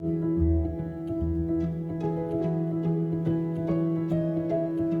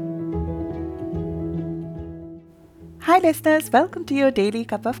Hi, listeners. Welcome to your daily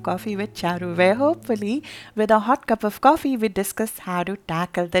cup of coffee with Charu, where hopefully, with a hot cup of coffee, we discuss how to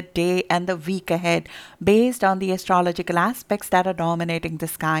tackle the day and the week ahead based on the astrological aspects that are dominating the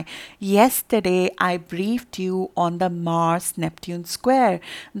sky. Yesterday, I briefed you on the Mars Neptune square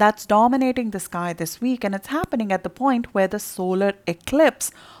that's dominating the sky this week, and it's happening at the point where the solar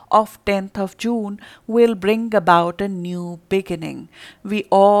eclipse of 10th of June will bring about a new beginning. We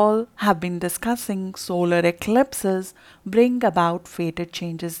all have been discussing solar eclipses bring about fated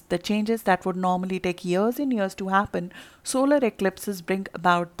changes. The changes that would normally take years and years to happen, solar eclipses bring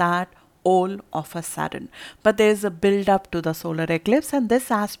about that all of a sudden. But there's a build up to the solar eclipse, and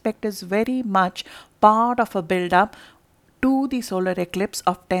this aspect is very much part of a build up to the solar eclipse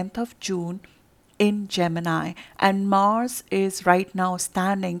of 10th of June in Gemini, and Mars is right now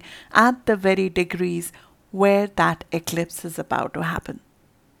standing at the very degrees where that eclipse is about to happen.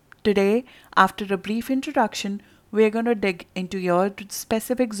 Today, after a brief introduction, we're going to dig into your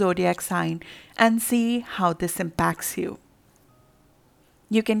specific zodiac sign and see how this impacts you.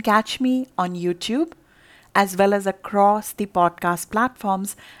 You can catch me on YouTube as well as across the podcast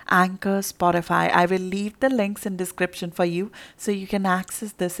platforms Anchor, Spotify. I will leave the links in description for you so you can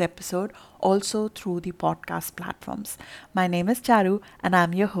access this episode also through the podcast platforms. My name is Charu and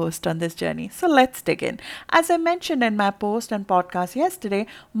I'm your host on this journey. So let's dig in. As I mentioned in my post and podcast yesterday,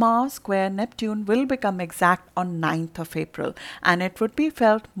 Mars square Neptune will become exact on 9th of April and it would be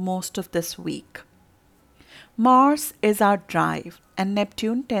felt most of this week. Mars is our drive and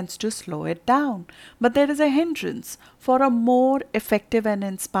Neptune tends to slow it down. But there is a hindrance for a more effective and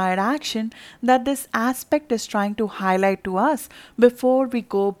inspired action that this aspect is trying to highlight to us before we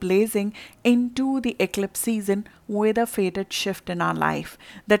go blazing into the eclipse season with a fated shift in our life.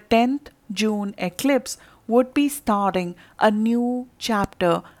 The 10th June eclipse would be starting a new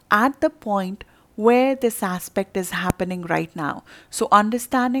chapter at the point where this aspect is happening right now. So,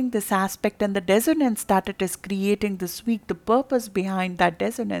 understanding this aspect and the dissonance that it is creating this week, the purpose behind that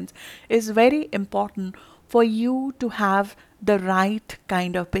dissonance is very important for you to have the right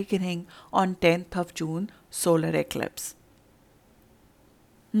kind of beginning on 10th of June solar eclipse.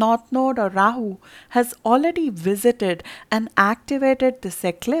 North Node or Rahu has already visited and activated this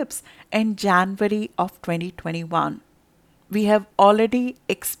eclipse in January of 2021. We have already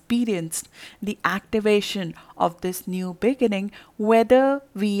experienced the activation of this new beginning, whether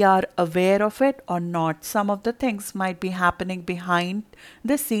we are aware of it or not. Some of the things might be happening behind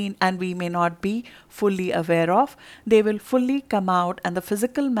the scene and we may not be fully aware of. They will fully come out, and the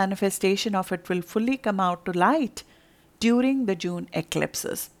physical manifestation of it will fully come out to light during the June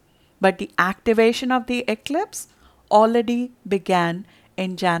eclipses. But the activation of the eclipse already began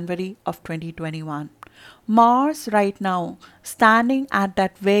in January of 2021. Mars, right now, standing at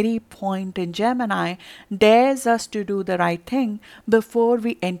that very point in Gemini, dares us to do the right thing before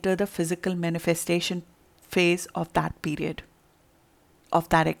we enter the physical manifestation phase of that period, of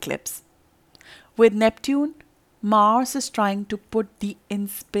that eclipse. With Neptune, Mars is trying to put the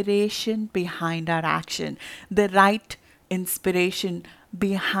inspiration behind our action, the right inspiration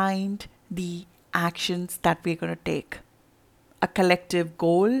behind the actions that we're going to take. A collective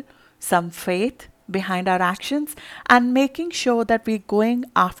goal, some faith behind our actions, and making sure that we're going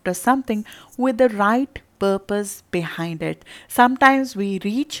after something with the right purpose behind it. Sometimes we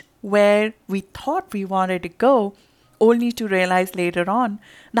reach where we thought we wanted to go, only to realize later on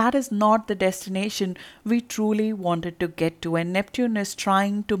that is not the destination we truly wanted to get to. And Neptune is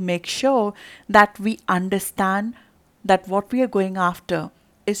trying to make sure that we understand that what we are going after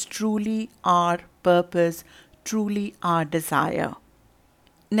is truly our purpose, truly our desire.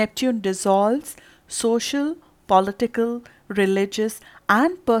 Neptune dissolves social, political, religious,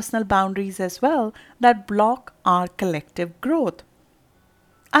 and personal boundaries as well that block our collective growth.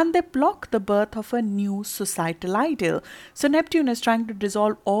 And they block the birth of a new societal ideal. So, Neptune is trying to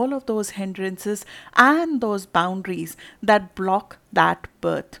dissolve all of those hindrances and those boundaries that block that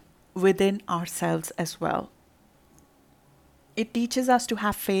birth within ourselves as well. It teaches us to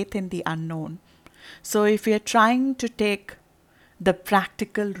have faith in the unknown. So, if we are trying to take the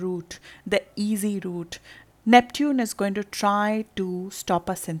practical route, the easy route, Neptune is going to try to stop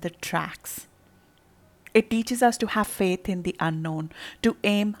us in the tracks. It teaches us to have faith in the unknown, to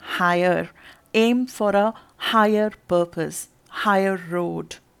aim higher, aim for a higher purpose, higher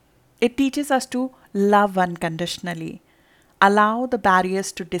road. It teaches us to love unconditionally, allow the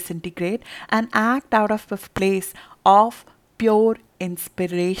barriers to disintegrate, and act out of a place of pure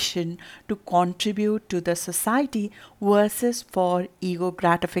inspiration to contribute to the society versus for ego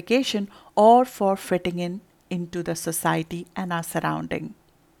gratification or for fitting in into the society and our surrounding.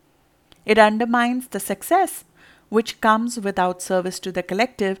 It undermines the success which comes without service to the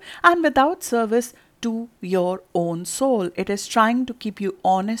collective and without service to your own soul. It is trying to keep you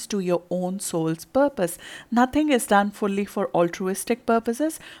honest to your own soul's purpose. Nothing is done fully for altruistic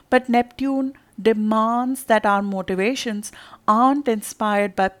purposes, but Neptune demands that our motivations aren't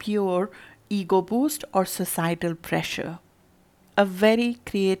inspired by pure ego boost or societal pressure. A very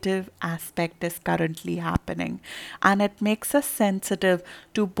creative aspect is currently happening, and it makes us sensitive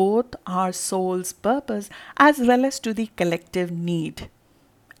to both our soul's purpose as well as to the collective need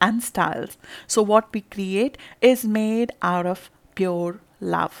and styles. So, what we create is made out of pure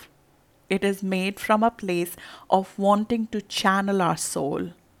love. It is made from a place of wanting to channel our soul.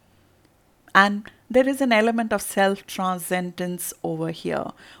 And there is an element of self transcendence over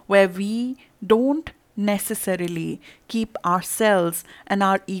here where we don't necessarily keep ourselves and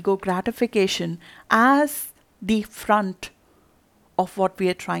our ego gratification as the front of what we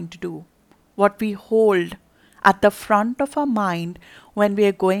are trying to do. What we hold at the front of our mind when we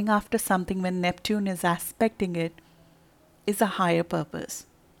are going after something, when Neptune is aspecting it, is a higher purpose.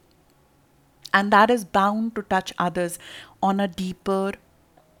 And that is bound to touch others on a deeper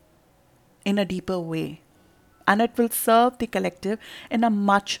in a deeper way. And it will serve the collective in a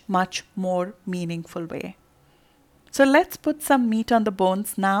much, much more meaningful way. So let's put some meat on the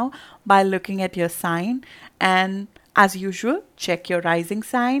bones now by looking at your sign. And as usual, check your rising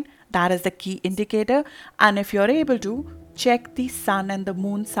sign. That is the key indicator. And if you're able to, check the sun and the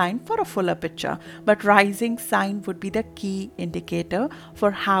moon sign for a fuller picture. But rising sign would be the key indicator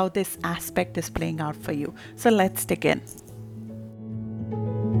for how this aspect is playing out for you. So let's dig in.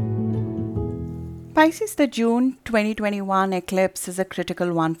 Pisces, the June 2021 eclipse is a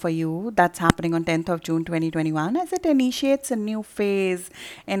critical one for you. That's happening on 10th of June 2021 as it initiates a new phase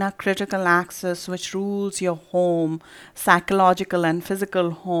in a critical axis which rules your home, psychological and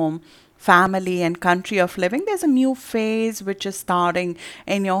physical home, family and country of living. There's a new phase which is starting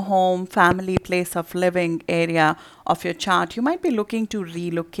in your home, family, place of living area of your chart. You might be looking to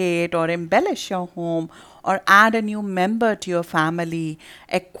relocate or embellish your home or add a new member to your family,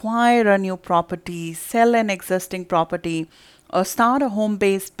 acquire a new property, sell an existing property, or start a home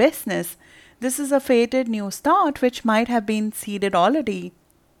based business. This is a fated new start which might have been seeded already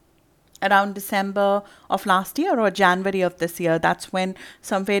around December of last year or January of this year. That's when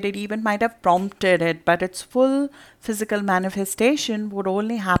some fated event might have prompted it, but its full physical manifestation would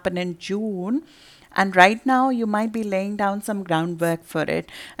only happen in June. And right now, you might be laying down some groundwork for it.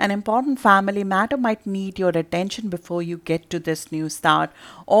 An important family matter might need your attention before you get to this new start.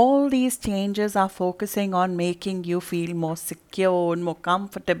 All these changes are focusing on making you feel more secure and more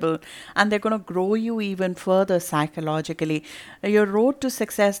comfortable, and they're going to grow you even further psychologically. Your road to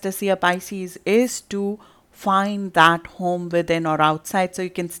success this year, Pisces, is to find that home within or outside so you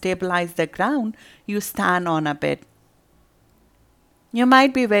can stabilize the ground you stand on a bit. You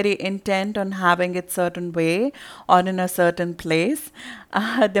might be very intent on having it certain way or in a certain place.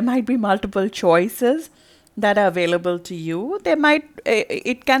 There might be multiple choices that are available to you.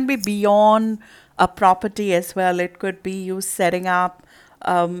 It can be beyond a property as well. It could be you setting up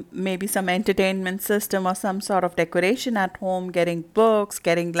maybe some entertainment system or some sort of decoration at home, getting books,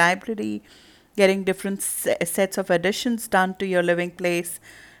 getting library, getting different sets of additions done to your living place.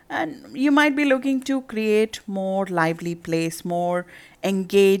 And you might be looking to create more lively place, more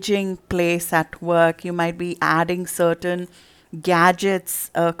engaging place at work. You might be adding certain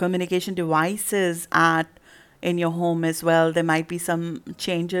gadgets, communication devices at in your home as well. There might be some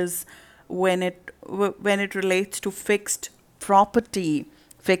changes when it relates to fixed property,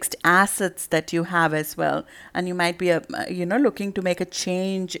 fixed assets that you have as well, and you might be looking to make a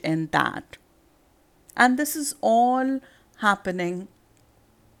change in that. And this is all happening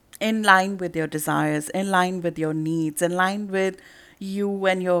in line with your desires, in line with your needs, in line with you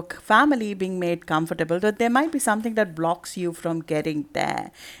and your family being made comfortable, that there might be something that blocks you from getting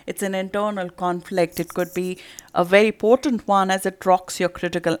there. It's an internal conflict. It could be a very potent one as it rocks your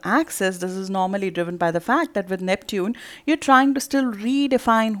critical axis. This is normally driven by the fact that with Neptune, you're trying to still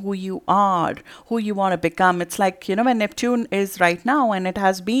redefine who you are, who you want to become. It's like, when Neptune is right now, and it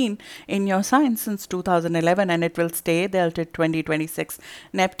has been in your sign since 2011, and it will stay there till 2026.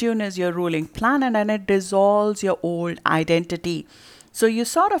 Neptune is your ruling planet, and it dissolves your old identity. So you're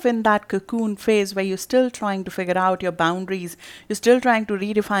sort of in that cocoon phase where you're still trying to figure out your boundaries. You're still trying to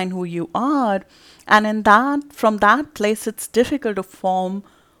redefine who you are. And from that place, it's difficult to form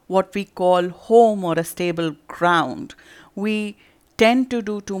what we call home or a stable ground. We tend to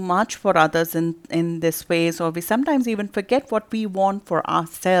do too much for others in this ways, or we sometimes even forget what we want for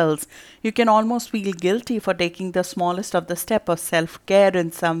ourselves. You can almost feel guilty for taking the smallest of the step of self-care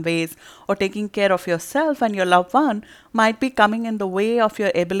in some ways, or taking care of yourself and your loved one might be coming in the way of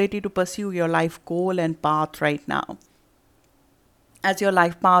your ability to pursue your life goal and path right now. As your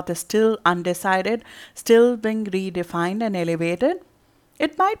life path is still undecided, still being redefined and elevated,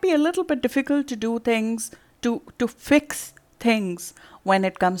 it might be a little bit difficult to do things, to fix things when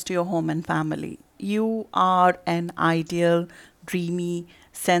it comes to your home and family. You are an ideal, dreamy,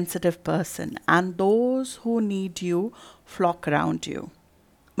 sensitive person, and those who need you flock around you.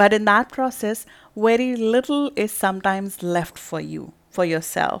 But in that process, very little is sometimes left for you, for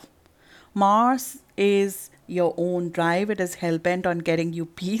yourself. Mars is your own drive. It is hell bent on getting you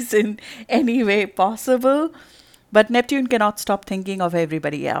peace in any way possible. But Neptune cannot stop thinking of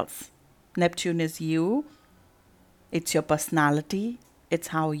everybody else. Neptune is you, it's your personality, it's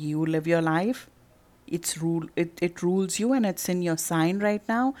how you live your life. It rules you, and it's in your sign right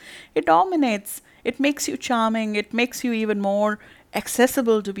now. It dominates. It makes you charming. It makes you even more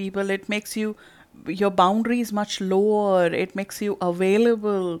accessible to people. It makes you your boundaries much lower. It makes you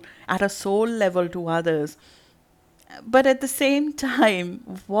available at a soul level to others. But at the same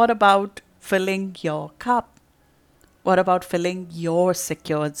time, what about filling your cup? What about filling your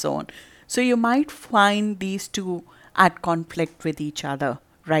secured zone? So you might find these two at conflict with each other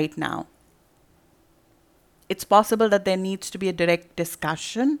right now. It's possible that there needs to be a direct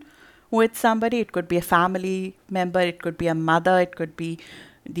discussion with somebody. It could be a family member, it could be a mother, it could be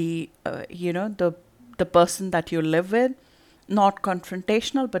the person that you live with. Not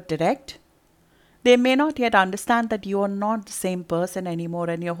confrontational, but direct. They may not yet understand that you are not the same person anymore,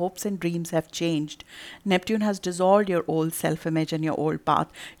 and your hopes and dreams have changed. Neptune has dissolved your old self image and your old path.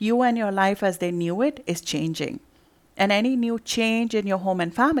 You and your life as they knew it is changing. And any new change in your home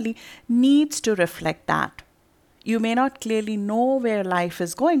and family needs to reflect that. You may not clearly know where life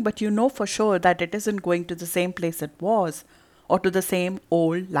is going, but you know for sure that it isn't going to the same place it was, or to the same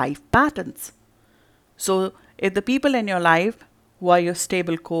old life patterns. So, if the people in your life who are your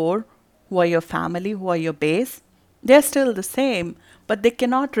stable core, who are your family, who are your base, they're still the same, but they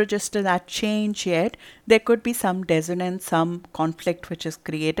cannot register that change yet. There could be some dissonance, some conflict which is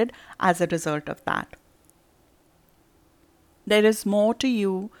created as a result of that. There is more to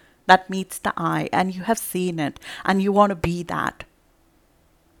you that meets the eye, and you have seen it, and you want to be that.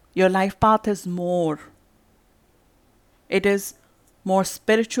 Your life path is more. It is more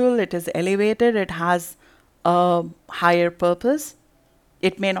spiritual, it is elevated, it has a higher purpose.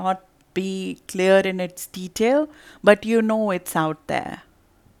 It may not be clear in its detail, but you know it's out there.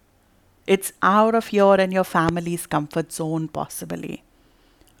 It's out of your and your family's comfort zone, possibly.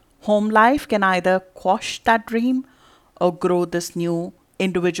 Home life can either quash that dream or grow this new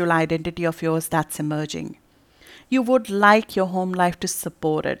individual identity of yours that's emerging. You would like your home life to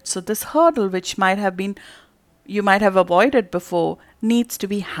support it. So, this hurdle, which might have been you might have avoided before, needs to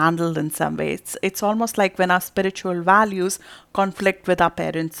be handled in some ways. It's almost like when our spiritual values conflict with our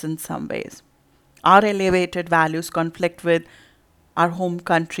parents in some ways. Our elevated values conflict with our home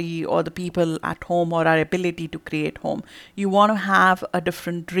country or the people at home or our ability to create home. You want to have a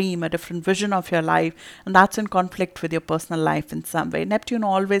different dream, a different vision of your life, and that's in conflict with your personal life in some way. Neptune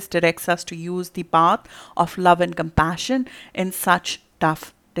always directs us to use the path of love and compassion in such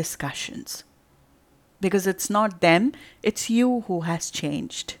tough discussions. Because it's not them, it's you who has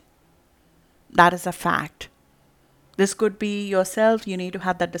changed. That is a fact. This could be yourself, you need to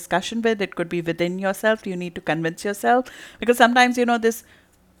have that discussion with. It could be within yourself, you need to convince yourself. Because sometimes, this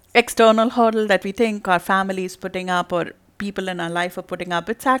external hurdle that we think our family is putting up or people in our life are putting up,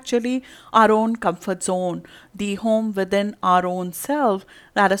 it's actually our own comfort zone, the home within our own self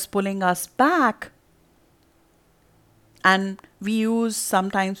that is pulling us back. And we use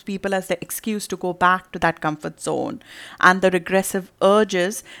sometimes people as the excuse to go back to that comfort zone. And the regressive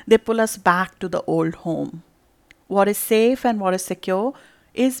urges, they pull us back to the old home. What is safe and what is secure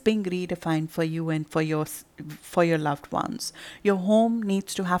is being redefined for you and for your loved ones. Your home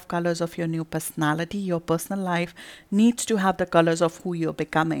needs to have colors of your new personality. Your personal life needs to have the colors of who you're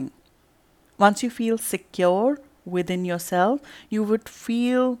becoming. Once you feel secure within yourself, you would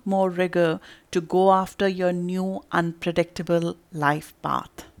feel more rigor to go after your new unpredictable life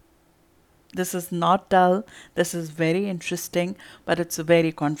path. This is not dull, this is very interesting, but it's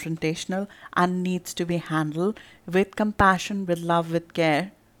very confrontational and needs to be handled with compassion, with love, with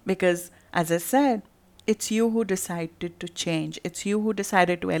care. Because, as I said, it's you who decided to change. It's you who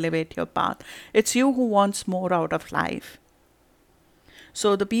decided to elevate your path. It's you who wants more out of life.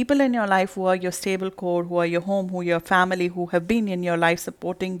 So the people in your life who are your stable core, who are your home, who are your family, who have been in your life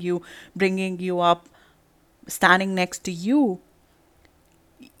supporting you, bringing you up, standing next to you,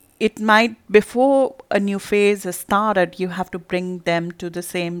 it might, before a new phase is started, you have to bring them to the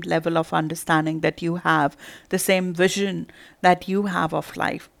same level of understanding that you have, the same vision that you have of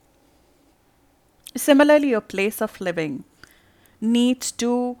life. Similarly, your place of living needs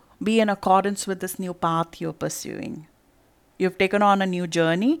to be in accordance with this new path you're pursuing. You've taken on a new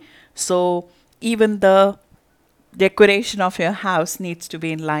journey, so even the decoration of your house needs to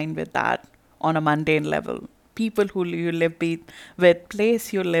be in line with that on a mundane level. People who you live with,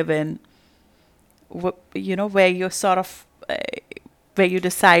 place you live in, where you sort of, where you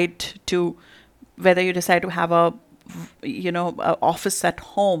decide to, whether you decide to have a office at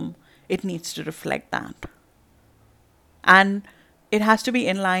home, it needs to reflect that. And it has to be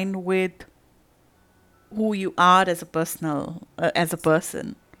in line with who you are as a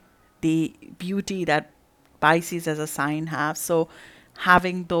person, the beauty that Pisces as a sign have. So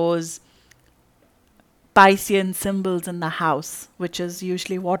having those Piscean symbols in the house, which is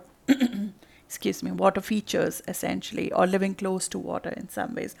usually what, excuse me, water features essentially, or living close to water in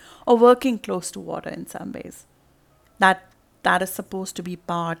some ways, or working close to water in some ways. That that is supposed to be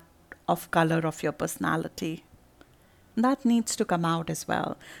part of color of your personality. That needs to come out as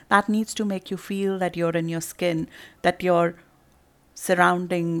well. That needs to make you feel that you're in your skin, that your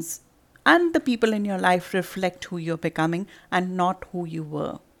surroundings and the people in your life reflect who you're becoming and not who you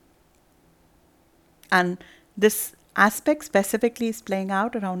were. And this aspect specifically is playing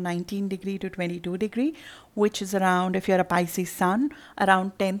out around 19 degree to 22 degree, which is around, if you're a Pisces sun,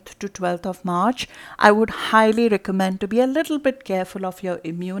 around 10th to 12th of March. I would highly recommend to be a little bit careful of your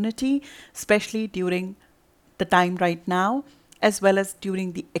immunity, especially during the time right now, as well as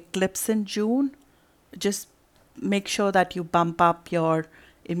during the eclipse in June. Just make sure that you bump up your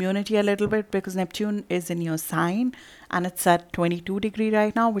immunity a little bit, because Neptune is in your sign and it's at 22 degree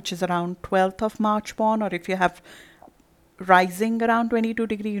right now, which is around 12th of March born. Or if you have rising around 22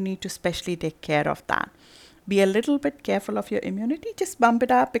 degree, you need to specially take care of that. Be a little bit careful of your immunity. Just bump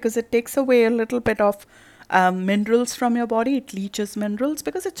it up, because it takes away a little bit of minerals from your body. It leaches minerals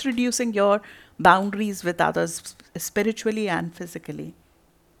because it's reducing your boundaries with others, spiritually and physically.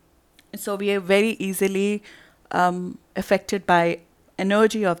 So we are very easily affected by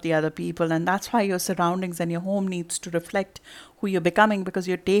energy of the other people, and that's why your surroundings and your home needs to reflect who you're becoming, because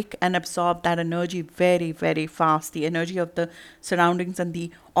you take and absorb that energy very, very fast. The energy of the surroundings and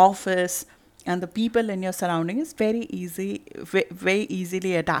the office and the people in your surrounding is very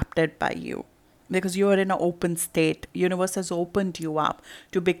easily adapted by you, because you are in an open state. Universe has opened you up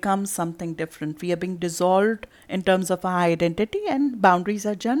to become something different. We are being dissolved in terms of our identity, and boundaries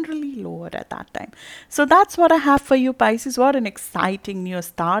are generally lower at that time. So that's what I have for you, Pisces. What an exciting new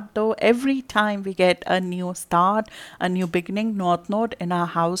start, though. Every time we get a new start, a new beginning, North Node in our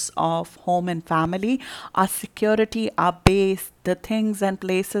house of home and family, our security, our base, the things and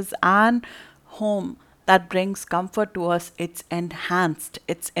places and home that brings comfort to us, it's enhanced,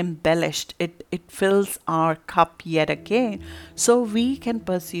 it's embellished, it fills our cup yet again, so we can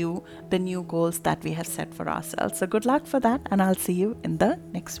pursue the new goals that we have set for ourselves. So good luck for that, and I'll see you in the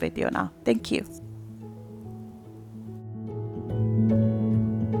next video now. Thank you.